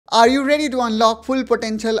Are you ready to unlock full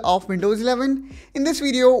potential of Windows 11? In this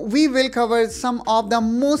video, we will cover some of the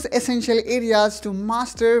most essential areas to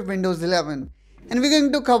master Windows 11. And we're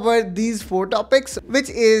going to cover these 4 topics, which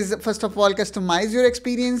is first of all, customize your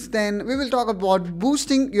experience. Then we will talk about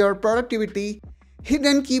boosting your productivity,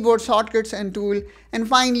 hidden keyboard shortcuts and tool, and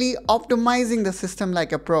finally optimizing the system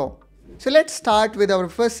like a pro. So let's start with our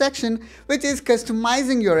first section, which is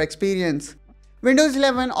customizing your experience. Windows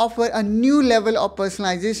 11 offers a new level of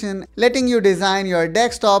personalization, letting you design your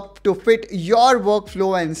desktop to fit your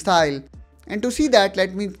workflow and style. And to see that,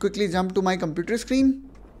 let me quickly jump to my computer screen.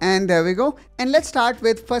 And there we go. And let's start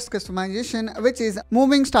with first customization, which is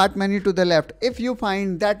moving start menu to the left. If you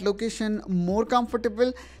find that location more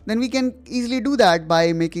comfortable, then we can easily do that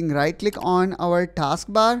by making right click on our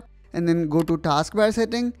taskbar and then go to taskbar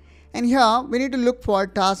setting. And here we need to look for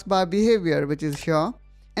taskbar behavior, which is here.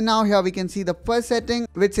 And now here we can see the first setting,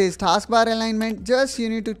 which says taskbar alignment. Just you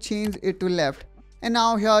need to change it to left. And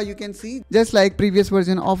now here you can see, just like previous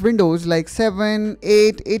version of Windows like 7,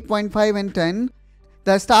 8, 8.5 and 10,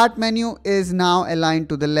 the start menu is now aligned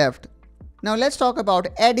to the left. Now let's talk about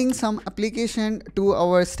adding some application to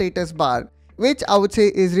our status bar, which I would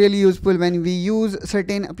say is really useful when we use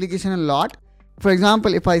certain application a lot. For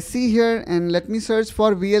example, if I see here and let me search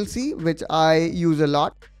for VLC, which I use a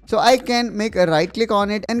lot. So I can make a right click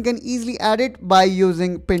on it and can easily add it by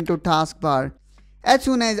using pin to taskbar. As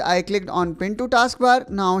soon as I clicked on pin to taskbar,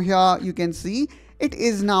 now here you can see it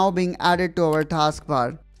is now being added to our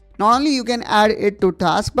taskbar. Not only you can add it to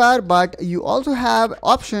taskbar, but you also have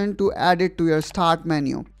option to add it to your start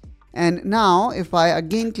menu. And now if I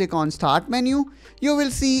again click on start menu, you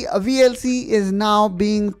will see a VLC is now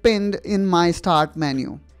being pinned in my start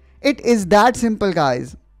menu. It is that simple,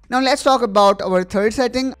 guys. Now let's talk about our third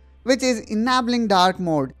setting, which is enabling dark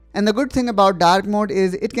mode. And the good thing about dark mode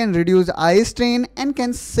is it can reduce eye strain and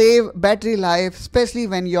can save battery life, especially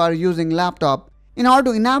when you are using laptop. In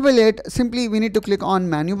order to enable it, simply we need to click on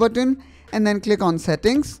menu button and then click on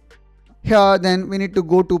settings. Here then we need to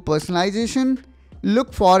go to personalization,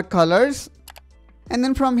 look for colors, and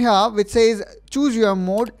then from here which says choose your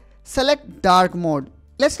mode, select dark mode.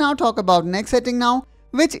 Let's now talk about next setting now,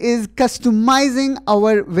 which is customizing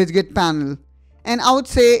our widget panel. And I would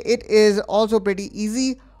say it is also pretty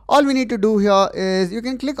easy. All we need to do here is you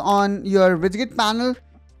can click on your widget panel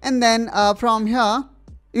and then from here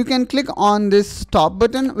you can click on this top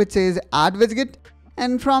button which says add widget,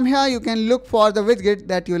 and from here you can look for the widget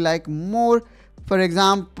that you like more. For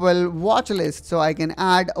example, watch list. So I can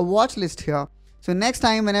add a watch list here. So next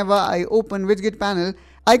time whenever I open widget panel,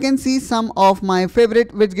 I can see some of my favorite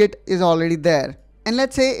widget is already there. And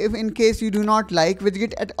let's say if in case you do not like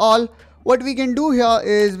widget at all, what we can do here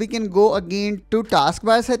is we can go again to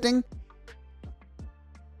taskbar setting.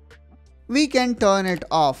 We can turn it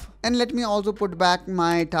off. And let me also put back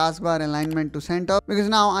my taskbar alignment to center, because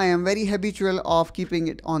now I am very habitual of keeping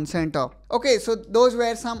it on center. Okay, so those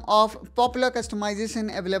were some of popular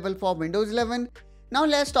customization available for Windows 11. Now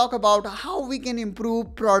let's talk about how we can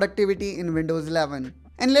improve productivity in Windows 11.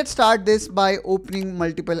 And let's start this by opening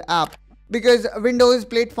multiple apps, because Windows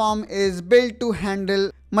platform is built to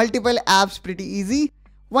handle multiple apps pretty easy.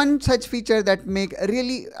 One such feature that make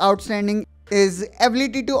really outstanding is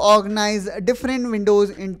ability to organize different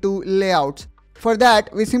windows into layouts. For that,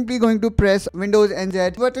 we're simply going to press Windows and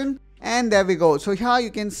Z button, and there we go. So here you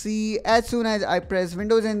can see as soon as I press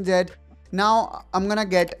Windows and Z, now I'm gonna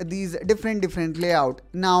get these different layout.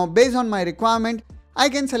 Now based on my requirement, I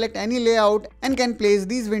can select any layout and can place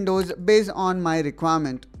these windows based on my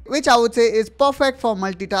requirement, which I would say is perfect for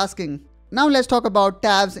multitasking. Now let's talk about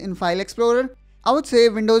tabs in File Explorer. I would say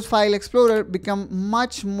Windows File Explorer become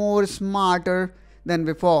much more smarter than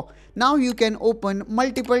before. Now you can open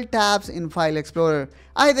multiple tabs in File Explorer.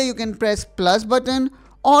 Either you can press plus button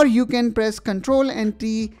or you can press Ctrl and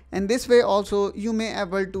T, and this way also you may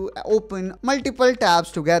able to open multiple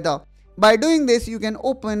tabs together. By doing this, you can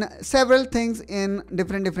open several things in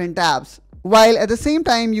different tabs, while at the same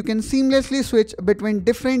time you can seamlessly switch between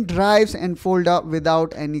different drives and folder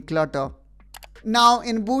without any clutter. Now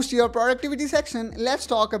in boost your productivity section, let's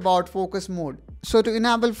talk about focus mode. So to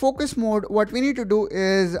enable focus mode, what we need to do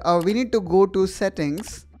is we need to go to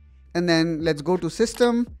settings and then let's go to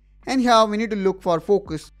system, and here we need to look for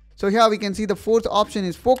focus. So here we can see the fourth option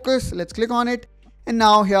is focus. Let's click on it, and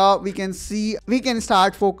now here we can see we can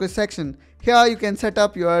start focus section. Here you can set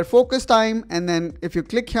up your focus time, and then if you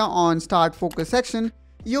click here on start focus section,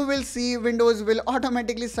 you will see Windows will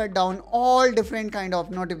automatically shut down all different kind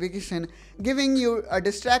of notification, giving you a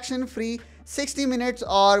distraction free 60 minutes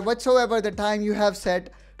or whatsoever the time you have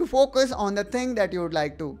set to focus on the thing that you would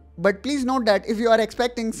like to. But please note that if you are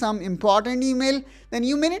expecting some important email, then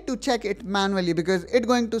you may need to check it manually because it's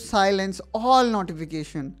going to silence all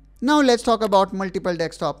notification. Now let's talk about multiple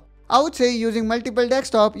desktop. I would say using multiple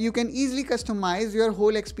desktop, you can easily customize your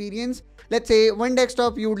whole experience. Let's say one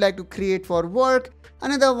desktop you would like to create for work,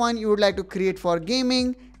 another one you would like to create for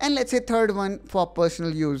gaming, and let's say third one for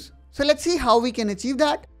personal use. So let's see how we can achieve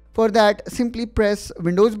that. For that, simply press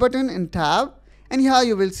Windows button in tab, and here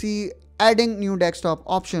you will see adding new desktop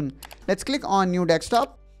option. Let's click on new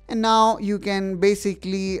desktop, and now you can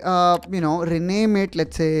basically rename it,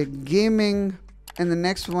 let's say gaming, and the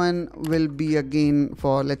next one will be again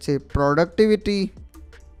for, let's say, productivity,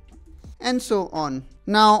 and so on.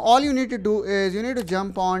 Now all you need to do is you need to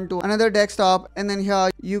jump on to another desktop, and then here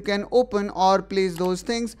you can open or place those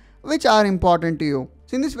things which are important to you.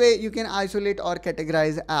 So in this way you can isolate or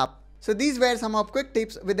categorize app. So these were some of quick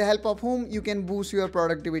tips with the help of whom you can boost your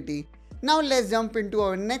productivity. Now let's jump into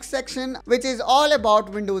our next section, which is all about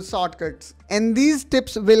Windows shortcuts. And these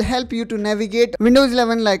tips will help you to navigate Windows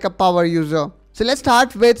 11 like a power user. So let's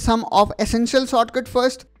start with some of essential shortcut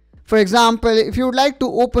first. For example, if you would like to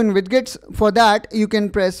open widgets, for that you can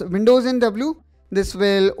press Windows and W. This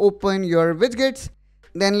will open your widgets.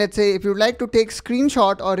 Then let's say if you would like to take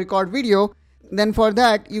screenshot or record video, then for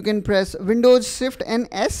that you can press Windows Shift and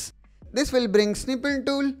S. This will bring snippet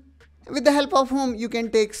tool, with the help of whom you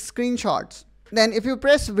can take screenshots. Then if you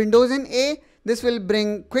press Windows and A, this will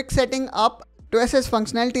bring quick setting up to assess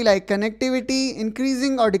functionality like connectivity,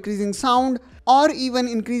 increasing or decreasing sound, or even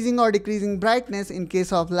increasing or decreasing brightness in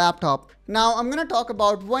case of laptop. Now I'm gonna talk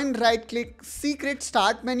about one right-click secret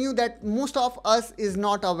start menu that most of us is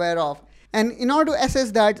not aware of. And in order to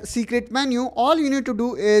access that secret menu, all you need to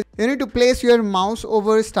do is you need to place your mouse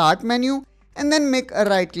over start menu and then make a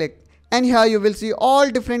right click. And here you will see all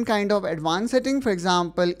different kind of advanced settings, for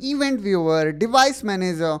example, event viewer, device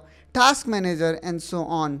manager, task manager, and so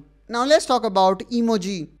on. Now let's talk about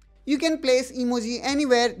emoji. You can place emoji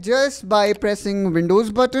anywhere just by pressing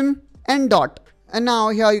Windows button and dot. And now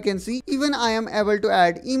here you can see even I am able to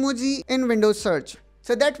add emoji in Windows search.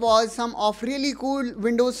 So that was some of really cool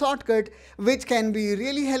Windows shortcut which can be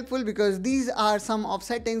really helpful because these are some of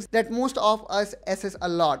settings that most of us access a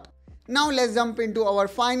lot. Now let's jump into our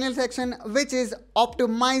final section, which is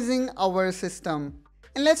optimizing our system.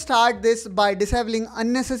 And let's start this by disabling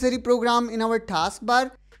unnecessary program in our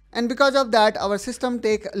taskbar, and because of that our system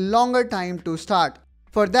take longer time to start.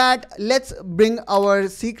 For that, let's bring our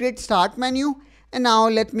secret start menu, and now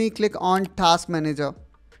let me click on task manager.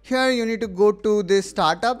 Here you need to go to this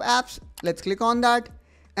startup apps. Let's click on that,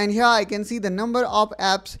 and here I can see the number of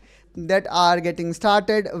apps that are getting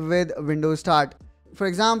started with Windows Start. For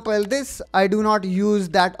example, this I do not use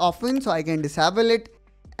that often, so I can disable it.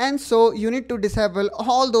 And so you need to disable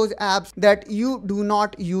all those apps that you do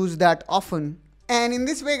not use that often. And in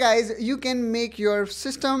this way guys, you can make your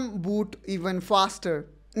system boot even faster.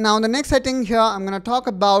 Now the next setting here I'm going to talk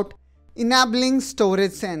about enabling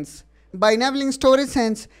storage sense. By enabling storage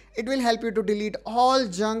sense, it will help you to delete all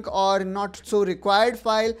junk or not so required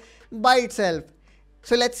file by itself.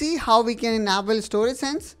 So let's see how we can enable storage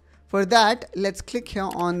sense. For that, let's click here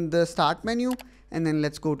on the start menu, and then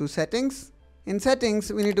let's go to settings. In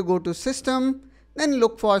settings, we need to go to system, then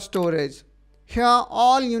look for storage. Here,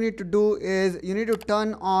 all you need to do is you need to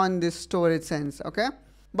turn on this storage sense, okay?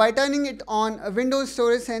 By turning it on, Windows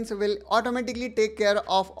storage sense will automatically take care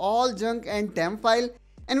of all junk and temp file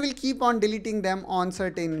and will keep on deleting them on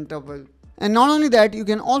certain interval. And not only that, you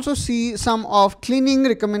can also see some of cleaning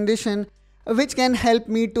recommendation which can help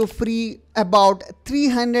me to free about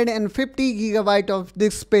 350 gigabyte of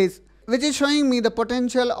disk space, which is showing me the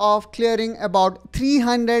potential of clearing about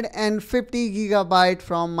 350 gigabyte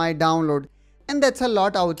from my download. And that's a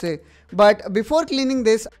lot, I would say. But before cleaning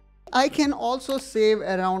this, I can also save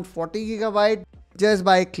around 40 gigabyte just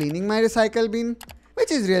by cleaning my recycle bin,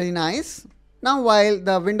 which is really nice. Now while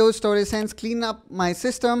the Windows storage sense clean up my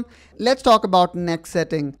system, let's talk about next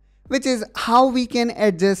setting, which is how we can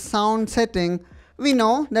adjust sound setting. We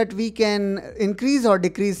know that we can increase or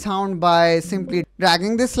decrease sound by simply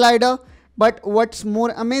dragging this slider, but what's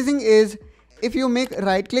more amazing is if you make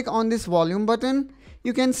right click on this volume button,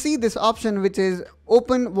 you can see this option which is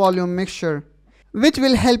open volume mixture, which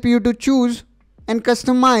will help you to choose and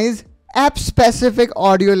customize app specific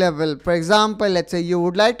audio level. For example, let's say you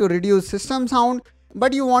would like to reduce system sound,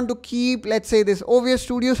 but you want to keep, let's say, this OBS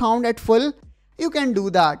Studio sound at full, you can do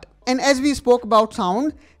that. And as we spoke about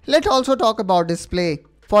sound, let's also talk about display.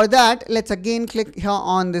 For that, let's again click here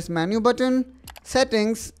on this menu button,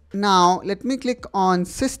 settings. Now let me click on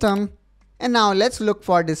system, and now let's look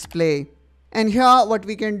for display. And here what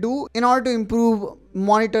we can do in order to improve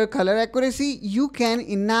monitor color accuracy, you can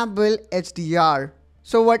enable HDR.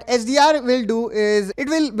 So what HDR will do is it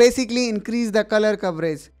will basically increase the color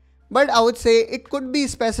coverage. But I would say it could be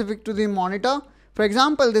specific to the monitor. For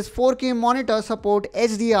example, this 4K monitor support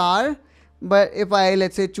HDR, but if I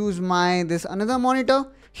let's say choose this another monitor,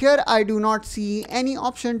 here I do not see any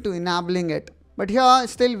option to enabling it. But here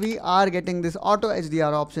still we are getting this auto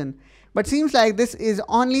HDR option. But seems like this is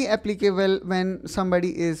only applicable when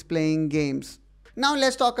somebody is playing games. Now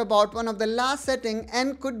let's talk about one of the last setting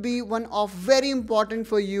and could be one of very important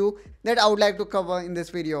for you that I would like to cover in this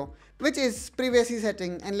video, which is privacy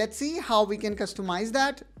setting, and let's see how we can customize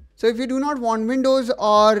that. So if you do not want Windows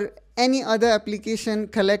or any other application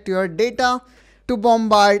collect your data to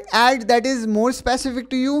bombard ads that is more specific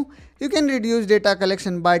to you, you can reduce data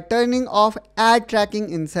collection by turning off ad tracking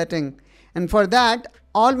in setting. And for that,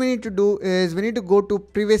 all we need to do is we need to go to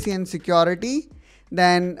privacy and security.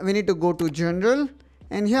 Then we need to go to general,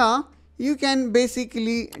 and here you can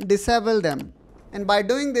basically disable them. And by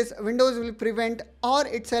doing this, Windows will prevent or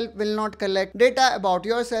itself will not collect data about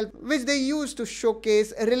yourself which they use to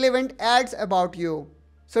showcase relevant ads about you.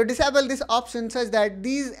 So disable this option such that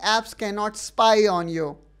these apps cannot spy on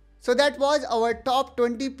you. So that was our top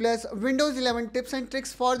 20 plus Windows 11 tips and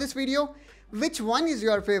tricks for this video. Which one is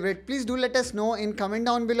your favorite? Please do let us know in comment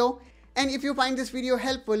down below. And if you find this video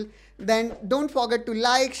helpful, then don't forget to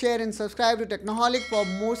like, share and subscribe to Technoholic for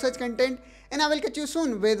more such content. And I will catch you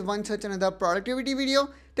soon with one such another productivity video.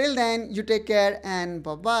 Till then, you take care and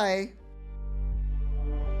bye-bye.